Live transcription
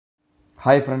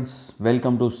Hi friends,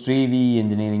 welcome to SreeVee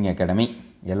Engineering Academy.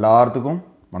 எல்லாத்துக்கும்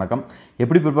வணக்கம்.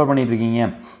 எப்படி ப்ரிப்பேர் பண்ணிட்டு இருக்கீங்க?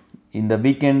 இந்த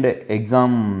வீக்கெண்ட்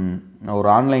எக்ஸாம் ஒரு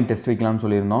ஆன்லைன் டெஸ்ட் வைக்கலாம்னு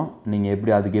சொல்லியிருந்தோம். நீங்கள்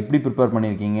எப்படி ப்ரிப்பேர்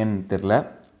பண்ணியிருக்கீங்கன்னு தெரியல.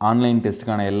 ஆன்லைன்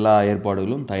டெஸ்ட்டுக்கான எல்லா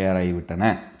ஏற்பாடுகளும்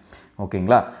தயாராகிவிட்டன.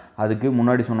 ஓகேங்களா? அதுக்கு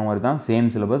முன்னாடி சொன்ன மாதிரி தான்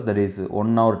same syllabus, that is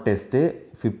 1 hour test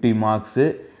 50 marks.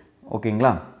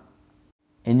 ஓகேங்களா?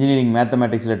 Engineering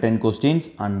mathematics 10 questions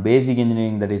and basic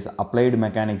engineering, that is applied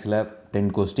mechanics 10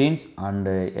 questions, and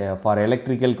for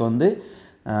electrical வந்து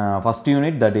first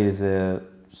unit, that is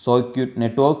circuit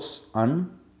networks and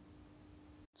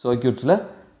circuits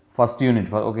first unit.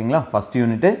 ஓகேங்களா? first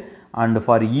unit. and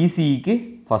for ECE க்கு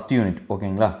first unit.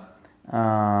 ஓகேங்களா?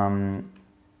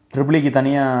 Triple இக்கு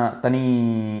தனி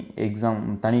exam,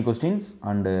 தனி questions,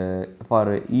 and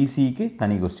for இசிக்கு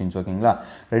தனி questions. ஓகேங்களா?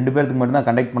 2 பேருக்கு மட்டும்தான்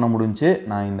கண்டக்ட் பண்ண முடிஞ்சு.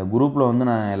 நான் இந்த குரூப்பில் வந்து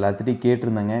நான் எல்லாத்துட்டையும்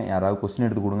கேட்டிருந்தேங்க, யாராவது கொஸ்டின்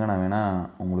எடுத்து கொடுங்க, நான் வேணால்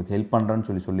உங்களுக்கு ஹெல்ப் பண்ணுறேன்னு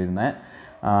சொல்லியிருந்தேன்.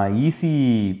 ஈஸி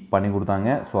பண்ணி கொடுத்தாங்க.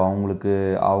 ஸோ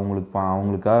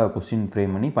அவங்களுக்காக கொஸ்டின்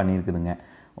ஃப்ரேம் பண்ணி பண்ணியிருக்குதுங்க.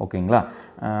 ஓகேங்களா?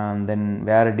 தென்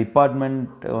வேறு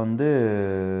டிபார்ட்மெண்ட் வந்து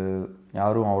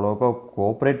யாரும் அவ்வளோக்கா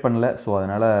கோஆப்ரேட் பண்ணல. ஸோ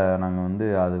அதனால் நாங்கள் வந்து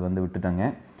அது வந்து விட்டுட்டோங்க.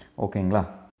 ஓகேங்களா?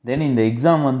 தென் இந்த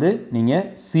எக்ஸாம் வந்து நீங்கள்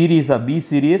சீரியஸாக B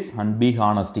serious and B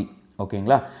honesty.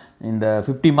 ஓகேங்களா? இந்த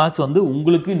 50 மார்க்ஸ் வந்து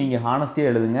உங்களுக்கு நீங்கள்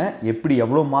ஹானஸ்டியாக எழுதுங்க.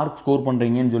 எவ்வளோ மார்க் ஸ்கோர்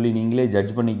பண்ணுறீங்கன்னு சொல்லி நீங்களே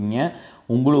ஜட்ஜ் பண்ணிக்கிங்க.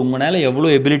 உங்களால் எவ்வளோ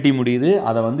எபிலிட்டி முடியுது,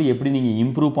 அதை வந்து எப்படி நீங்கள்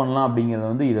இம்ப்ரூவ் பண்ணலாம் அப்படிங்கிறத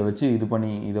வந்து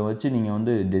இதை வச்சு நீங்கள்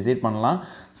வந்து டிசைட் பண்ணலாம்.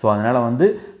 ஸோ அதனால் வந்து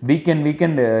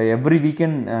வீக்கெண்ட் எவ்ரி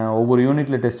வீக்கெண்ட் ஒவ்வொரு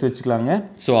யூனிட்டில் டெஸ்ட் வச்சுக்கலாங்க.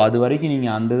 ஸோ அது வரைக்கும்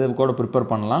நீங்கள் அந்த இதை கூட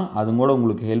ப்ரிப்பேர் பண்ணலாம். அதுவும் கூட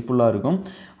உங்களுக்கு ஹெல்ப்ஃபுல்லாக இருக்கும்.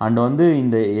 அண்ட் வந்து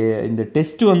இந்த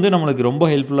டெஸ்ட்டு வந்து நம்மளுக்கு ரொம்ப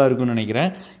ஹெல்ப்ஃபுல்லாக இருக்கும்னு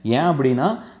நினைக்கிறேன். ஏன் அப்படின்னா,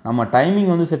 நம்ம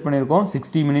டைமிங் வந்து செட் பண்ணியிருக்கோம்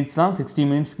 60 மினிட்ஸ் தான். 60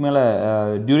 மினிட்ஸ்க்கு மேலே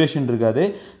டியூரேஷன் இருக்காது.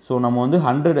 ஸோ நம்ம வந்து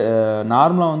 100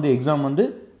 நார்மலாக வந்து எக்ஸாம் வந்து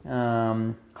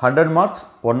 100 மார்க்ஸ்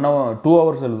 1 hour 2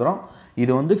 hours எழுதுகிறோம்.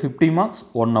 இது வந்து 50 மார்க்ஸ்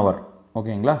 1 hour.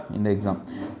 ஓகேங்களா? இந்த எக்ஸாம்.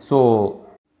 ஸோ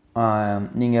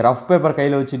நீங்கள் ரஃப் பேப்பர்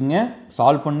கையில் வச்சுக்கோங்க,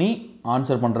 சால்வ் பண்ணி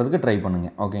ஆன்சர் பண்ணுறதுக்கு ட்ரை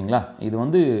பண்ணுங்கள். ஓகேங்களா? இது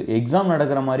வந்து எக்ஸாம்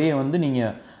நடக்கிற மாதிரியே வந்து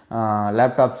நீங்கள்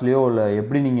லேப்டாப்ஸ்லேயோ இல்லை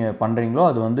எப்படி நீங்கள் பண்ணுறீங்களோ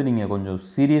அது வந்து நீங்கள் கொஞ்சம்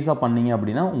சீரியஸாக பண்ணீங்க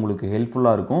அப்படின்னா உங்களுக்கு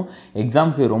ஹெல்ப்ஃபுல்லாக இருக்கும்.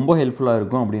 எக்ஸாமுக்கு ரொம்ப ஹெல்ப்ஃபுல்லாக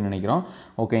இருக்கும் அப்படின்னு நினைக்கிறோம்.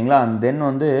 ஓகேங்களா? அண்ட் தென்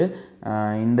வந்து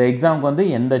இந்த எக்ஸாமுக்கு வந்து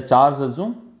எந்த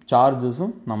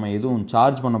சார்ஜஸும் நம்ம எதுவும்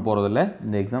சார்ஜ் பண்ண போகிறதில்ல.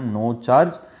 இந்த எக்ஸாம் நோ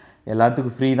சார்ஜ்,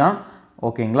 எல்லாத்துக்கும் ஃப்ரீ தான்.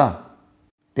 ஓகேங்களா?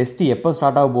 டெஸ்ட்டு எப்போ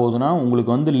ஸ்டார்ட் ஆக போகுதுன்னா,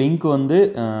 உங்களுக்கு வந்து லிங்க் வந்து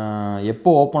எப்போ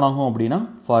ஓப்பன் ஆகும் அப்படின்னா,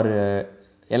 for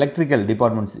electrical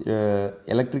departments,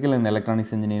 electrical and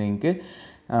electronics இன்ஜினியரிங்க்கு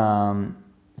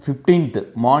 15th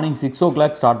morning 6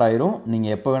 o'clock start ஆயிரும்.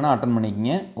 நீங்கள் எப்போ வேணால் அட்டன்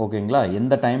பண்ணிக்கிங்க. ஓகேங்களா?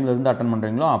 எந்த டைம்லேருந்து அட்டன்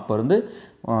பண்ணுறீங்களோ அப்போ இருந்து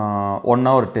 1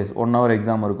 hour டெஸ்ட், 1 hour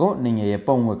எக்ஸாம் இருக்கும். நீங்கள்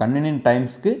எப்போ உங்கள் கன்வீனியன்ட்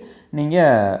டைம்ஸ்க்கு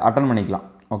நீங்கள் அட்டன் பண்ணிக்கலாம்.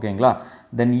 ஓகேங்களா?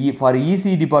 தென் ஃபார்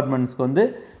இசி டிபார்ட்மெண்ட்ஸ்க்கு வந்து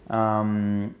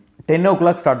 10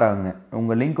 o'clock ஸ்டார்ட் ஆகுங்க.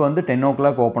 உங்கள் லிங்க் வந்து 10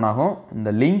 o'clock ஓப்பன் ஆகும். இந்த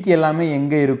லிங்க் எல்லாமே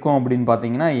எங்கே இருக்கும் அப்படின்னு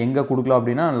பார்த்தீங்கன்னா, எங்கே கொடுக்கலாம்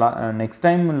அப்படின்னா, நெக்ஸ்ட்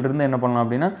டைம்லேருந்து என்ன பண்ணலாம்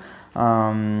அப்படின்னா,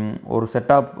 ஒரு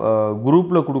செட்டாப்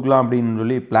குரூப்பில் கொடுக்கலாம் அப்படின்னு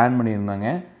சொல்லி பிளான் பண்ணியிருந்தாங்க.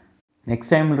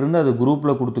 நெக்ஸ்ட் டைம்லேருந்து அது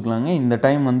குரூப்பில் கொடுத்துக்கலாங்க. இந்த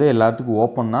டைம் வந்து எல்லாத்துக்கும்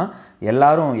ஓப்பன் தான்.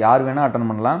 எல்லோரும் யார் வேணால் அட்டன்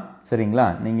பண்ணலாம். சரிங்களா?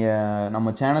 நீங்கள்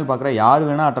நம்ம சேனல் பார்க்குற யார்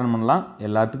வேணால் அட்டன் பண்ணலாம்.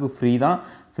 எல்லாத்துக்கும் ஃப்ரீ தான்.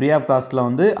 ஃப்ரீ ஆஃப் காஸ்ட்டில்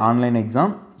வந்து ஆன்லைன்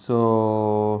எக்ஸாம். ஸோ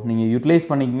நீங்கள்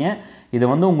யூட்டிலைஸ் பண்ணிக்கிங்க. இதை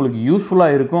வந்து உங்களுக்கு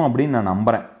யூஸ்ஃபுல்லாக இருக்கும் அப்படின்னு நான்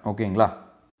நம்புகிறேன். ஓகேங்களா?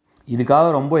 இதுக்காக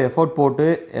ரொம்ப எஃபோர்ட் போட்டு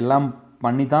எல்லாம்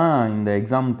பண்ணி தான் இந்த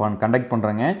எக்ஸாம் கண்டக்ட்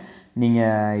பண்ணுறேங்க.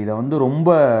 நீங்கள் இதை வந்து ரொம்ப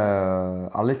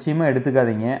அலட்சியமாக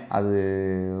எடுத்துக்காதீங்க. அது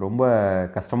ரொம்ப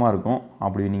கஷ்டமாக இருக்கும்.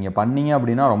 அப்படி நீங்கள் பண்ணீங்க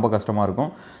அப்படின்னா ரொம்ப கஷ்டமாக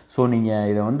இருக்கும். ஸோ நீங்கள்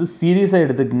இதை வந்து சீரியஸாக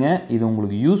எடுத்துக்கங்க. இது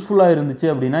உங்களுக்கு யூஸ்ஃபுல்லாக இருந்துச்சு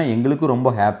அப்படின்னா எங்களுக்கும்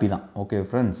ரொம்ப ஹாப்பி தான். ஓகே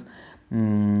ஃப்ரெண்ட்ஸ்,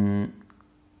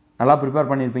 நல்லா ப்ரிப்பேர்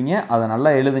பண்ணியிருப்பீங்க. அதை நல்லா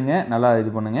எழுதுங்க, நல்லா இது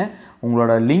பண்ணுங்கள்.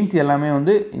 உங்களோட லிங்க் எல்லாமே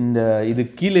வந்து இது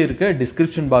கீழே இருக்க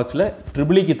டிஸ்கிரிப்ஷன் பாக்ஸில்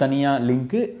ட்ரிபிளிக்கு தனியாக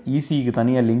லிங்க்கு, இசிக்கு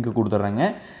தனியாக லிங்க்கு கொடுத்துட்றேங்க.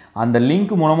 அந்த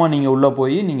லிங்க் மூலமாக நீங்கள் உள்ளே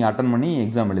போய் நீங்கள் அட்டன் பண்ணி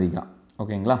எக்ஸாம் எழுதிக்கலாம்.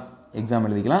 ஓகேங்களா? எக்ஸாம்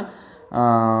எழுதிக்கலாம்.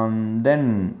 தென்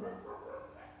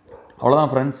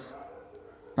அவ்வளோதான் ஃப்ரெண்ட்ஸ்.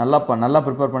 நல்லா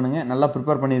ப்ரிப்பேர் பண்ணுங்கள். நல்லா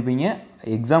ப்ரிப்பேர் பண்ணியிருப்பீங்க.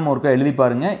 எக்ஸாம் ஒர்க்காக எழுதி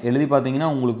பாருங்கள். எழுதி பார்த்தீங்கன்னா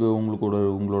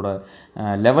உங்களோட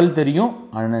லெவல் தெரியும்.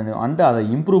 அண்டு அதை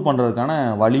இம்ப்ரூவ் பண்ணுறதுக்கான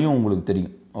வழியும் உங்களுக்கு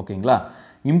தெரியும். ஓகேங்களா?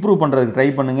 இம்ப்ரூவ் பண்ணுறதுக்கு ட்ரை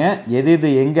பண்ணுங்கள்.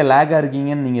 எங்கே லேக்காக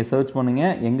இருக்கீங்கன்னு நீங்கள் சர்ச்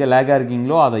பண்ணுங்கள். எங்கே லேக்காக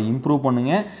இருக்கீங்களோ அதை இம்ப்ரூவ்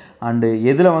பண்ணுங்கள். அண்டு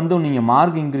எதில் வந்து நீங்கள்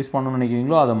மார்க் இன்க்ரீஸ் பண்ணணும்னு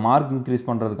நினைக்கிறீங்களோ அதை மார்க் இன்க்ரீஸ்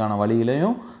பண்ணுறதுக்கான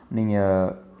வழியிலையும்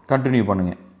நீங்கள் கண்டினியூ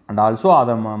பண்ணுங்கள். அண்ட் ஆல்சோ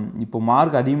அதை இப்போ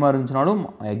மார்க் அதிகமாக இருந்துச்சுனாலும்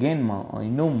அகெயின்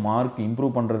இன்னும் மார்க்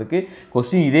இம்ப்ரூவ் பண்ணுறதுக்கு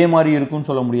கொஸ்டின் இதே மாதிரி இருக்குன்னு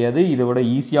சொல்ல முடியாது. இதை விட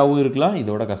ஈஸியாகவும் இருக்கலாம், இதை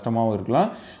விட கஷ்டமாகவும் இருக்கலாம்.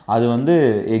 அது வந்து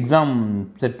எக்ஸாம்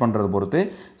செட் பண்ணுறத பொறுத்து.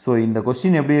 ஸோ இந்த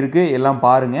கொஸ்டின் எப்படி இருக்குது எல்லாம்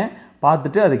பாருங்கள்.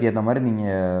 பார்த்துட்டு அதுக்கேற்ற மாதிரி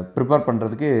நீங்கள் ப்ரிப்பேர்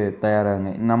பண்ணுறதுக்கு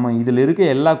தயாராகுங்க. நம்ம இதில்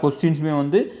இருக்க எல்லா கொஸ்டின்ஸுமே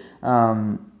வந்து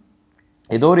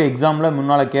ஏதோ ஒரு எக்ஸாமில்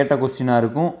முன்னால் கேட்ட கொஸ்டினாக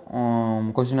இருக்கும்,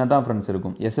 கொஸ்டினாக தான் ஃப்ரெண்ட்ஸ்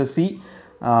இருக்கும். எஸ்எஸ்சி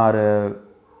ஆர்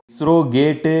இஸ்ரோ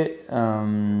கேட்டு,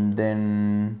 தென்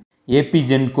AB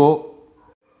ஜென்கோ,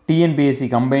 TNPSC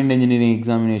combined engineering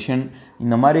examination,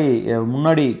 இந்த மாதிரி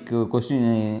முன்னாடி கொஸ்டின்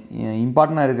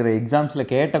இம்பார்ட்டண்ட்டாக இருக்கிற எக்ஸாம்ஸில்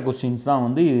கேட்ட கொஸ்டின்ஸ் தான்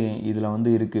வந்து இதில் வந்து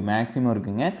இருக்குது, மேக்ஸிமம்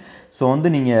இருக்குங்க. ஸோ வந்து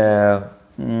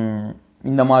நீங்கள்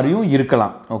இந்த மாதிரியும்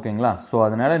இருக்கலாம். ஓகேங்களா? ஸோ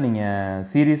அதனால் நீங்கள்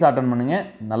சீரியஸாக அட்டன் பண்ணுங்கள்,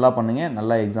 நல்லா பண்ணுங்கள்,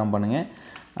 நல்லா எக்ஸாம் பண்ணுங்கள்.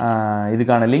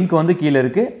 இதுக்கான லிங்க் வந்து கீழே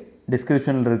இருக்குது,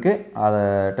 டிஸ்கிரிப்ஷனில் இருக்குது, அதை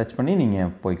டச் பண்ணி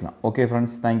நீங்கள் போய்க்கலாம். Okay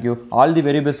friends, thank you. All the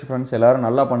very best friends. எல்லோரும்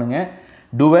நல்லா பண்ணுங்கள்.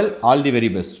 Do well. All the very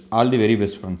best. All the very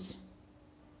best, friends.